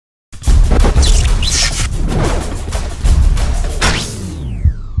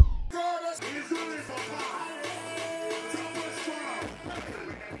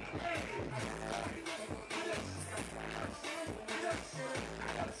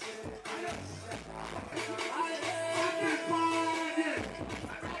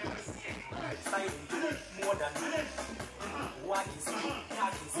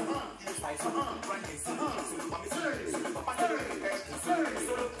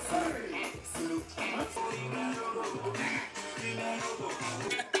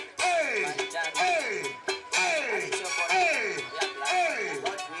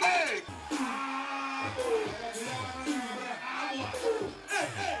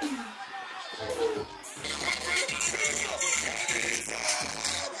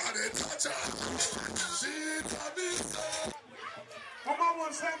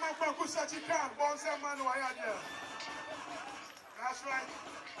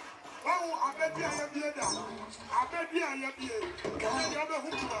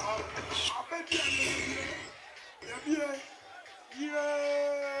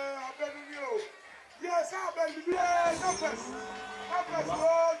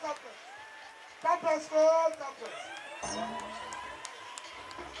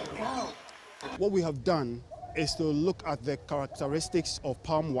What we have done is to look at the characteristics of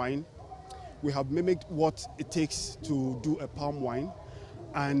palm wine. We have mimicked what it takes to do a palm wine,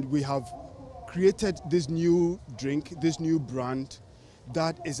 and we have created this new drink, this new brand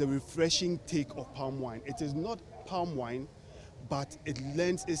that is a refreshing take of palm wine. It is not palm wine, but it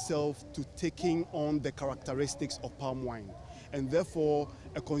lends itself to taking on the characteristics of palm wine. And therefore,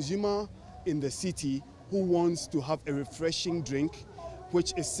 a consumer in the city who wants to have a refreshing drink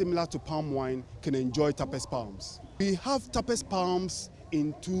which is similar to palm wine can enjoy Tapas Palms. We have Tapas Palms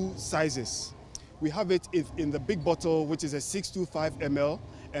in two sizes. We have it in the big bottle, which is a 625 ml,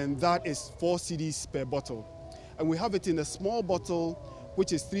 and that is 4 cedis per bottle. And we have it in a small bottle,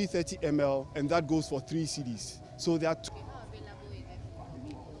 which is 330 ml, and that goes for 3 cedis. So there are two.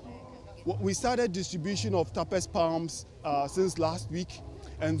 We started distribution of Tapas Palms since last week,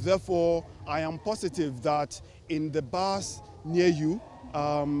 and therefore I am positive that in the bars near you,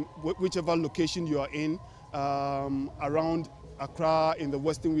 whichever location you are in, around Accra, in the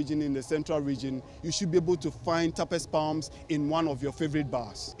western region, in the central region, you should be able to find Tapas Palms in one of your favorite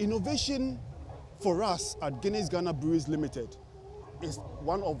bars. Innovation for us at Guinness Ghana Breweries Limited is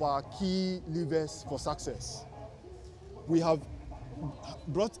one of our key levers for success. We have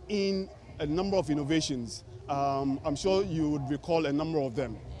brought in a number of innovations. I'm sure you would recall a number of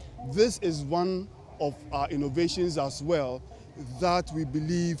them. This is one of our innovations as well that we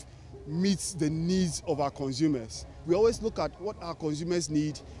believe meets the needs of our consumers. We always look at what our consumers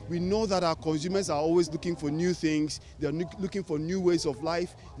need. We know that our consumers are always looking for new things. They're looking for new ways of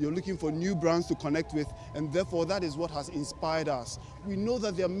life. They're looking for new brands to connect with, and therefore that is what has inspired us. We know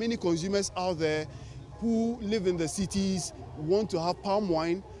that there are many consumers out there who live in the cities, want to have palm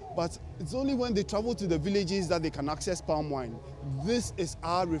wine, but it's only when they travel to the villages that they can access palm wine. This is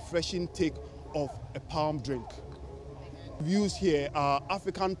our refreshing take of a palm drink. Used here are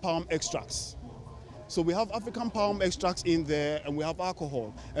African palm extracts. So we have African palm extracts in there, and we have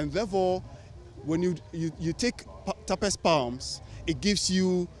alcohol. And therefore, when you take Tapas Palms, it gives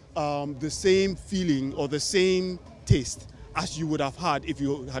you the same feeling or the same taste as you would have had if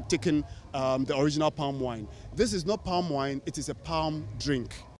you had taken the original palm wine. This is not palm wine, it is a palm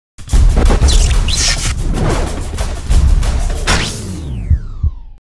drink.